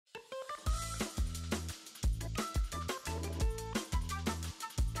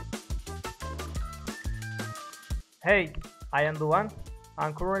Hey, I am Duvan.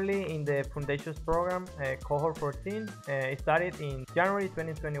 I'm currently in the Foundations program, cohort 14. It started in January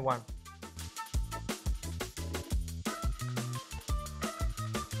 2021.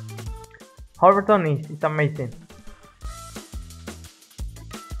 Holberton is amazing.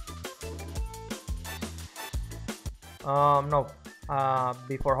 No,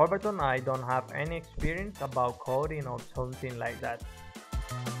 before Holberton, I don't have any experience about coding or something like that.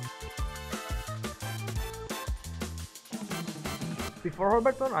 Before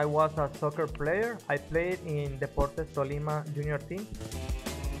Holberton, I was a soccer player. I played in Deportes Tolima junior team.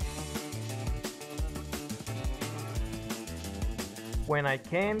 When I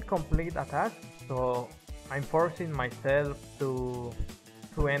can't complete a task, so I'm forcing myself to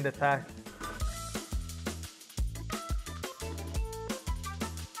end the task.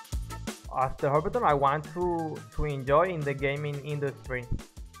 After Holberton, I want to enjoy in the gaming industry.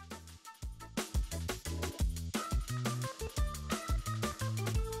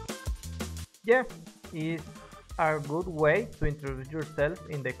 Yeah, it's a good way to introduce yourself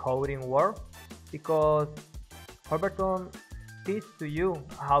in the coding world because Holberton teach to you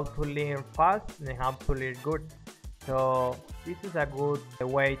how to learn fast and how to learn good. So this is a good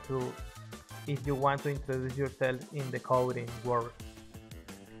way to if you want to introduce yourself in the coding world.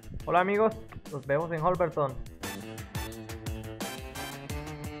 Hola amigos, nos vemos en Holberton.